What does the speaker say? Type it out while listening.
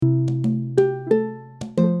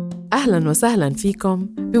أهلاً وسهلاً فيكم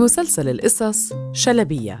بمسلسل القصص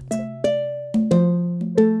شلبيات.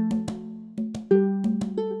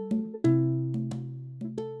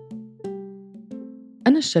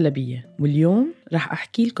 أنا الشلبية، واليوم رح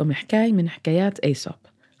أحكي لكم حكاية من حكايات أيسوب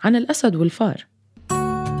عن الأسد والفار.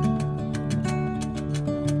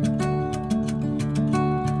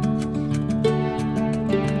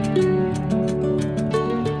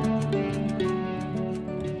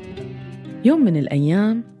 يوم من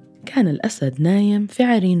الأيام كان الأسد نايم في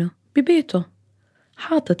عرينه ببيته،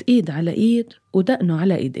 حاطط إيد على إيد ودقنه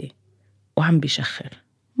على إيديه وعم بيشخر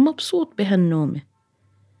مبسوط بهالنومة.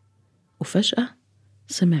 وفجأة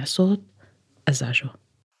سمع صوت أزعجه.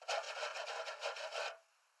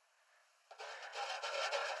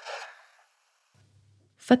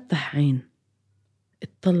 فتح عين،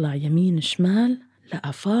 اتطلع يمين شمال،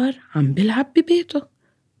 لقى فار عم بيلعب ببيته.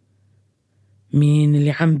 مين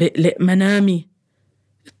اللي عم بقلق منامي؟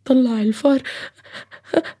 اتطلع الفار.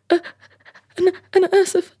 أنا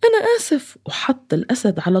آسف. وحط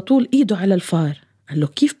الأسد على طول إيده على الفار، قال له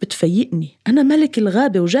كيف بتفيقني؟ أنا ملك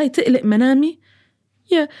الغابة وجاي تقلق منامي؟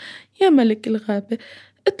 يا ملك الغابة،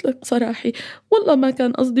 اطلق سراحي، والله ما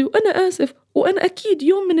كان قصدي وأنا آسف، وأنا أكيد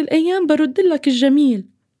يوم من الأيام برد لك الجميل.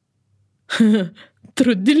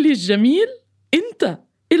 ترد لي الجميل؟ أنت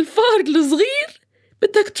الفار الصغير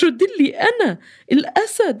بدك ترد لي أنا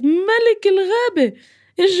الأسد ملك الغابة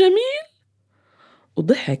الجميل؟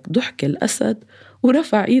 وضحك الأسد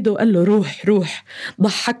ورفع إيده وقال له روح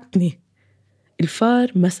ضحكتني.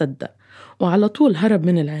 الفار ما صدق وعلى طول هرب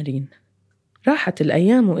من العرين. راحت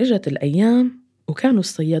الأيام وإجت الأيام، وكانوا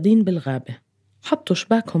الصيادين بالغابة حطوا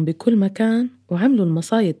شباكهم بكل مكان وعملوا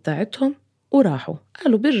المصايد تاعتهم وراحوا،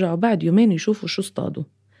 قالوا بيرجعوا بعد يومين يشوفوا شو اصطادوا.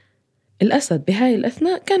 الأسد بهاي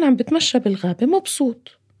الأثناء كان عم بتمشى بالغابة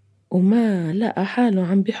مبسوط، وما لقى حاله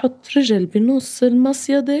عم بيحط رجل بنص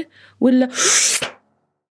المصيدة ولا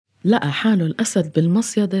لقى حاله الأسد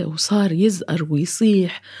بالمصيدة وصار يزقر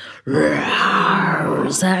ويصيح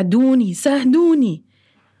ساعدوني.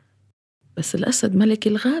 بس الأسد ملك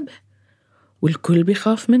الغابة والكل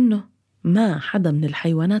بيخاف منه، ما حدا من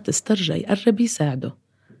الحيوانات استرجى يقرب يساعده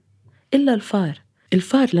إلا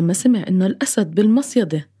الفار لما سمع إنه الأسد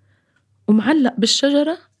بالمصيدة ومعلق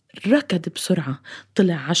بالشجرة ركض بسرعة،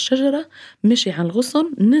 طلع على الشجرة، مشي على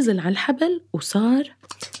الغصن، نزل على الحبل وصار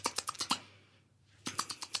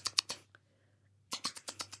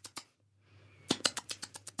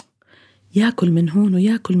ياكل من هون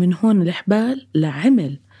وياكل من هون الحبال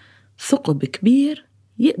لعمل ثقب كبير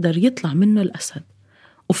يقدر يطلع منه الأسد.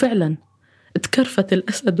 وفعلا اتكرفت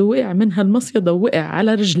الأسد ووقع منها المصيدة ووقع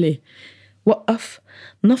على رجليه، وقف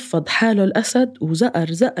نفض حاله الأسد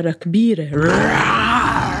وزقر زقرة كبيرة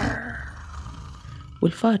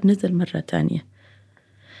والفار نزل مرة تانية.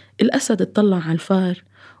 الأسد اتطلع على الفار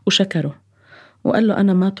وشكره وقال له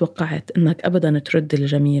أنا ما توقعت إنك أبدا ترد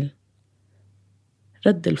الجميل.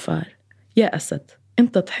 رد الفار يا أسد،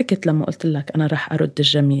 أنت ضحكت لما قلت لك أنا رح أرد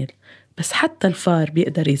الجميل، بس حتى الفار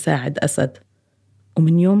بيقدر يساعد أسد.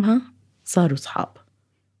 ومن يومها صاروا صحاب.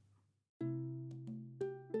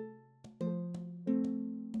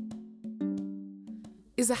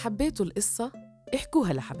 إذا حبيتوا القصة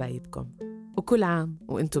احكوها لحبايبكم، وكل عام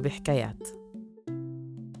وإنتوا بحكايات.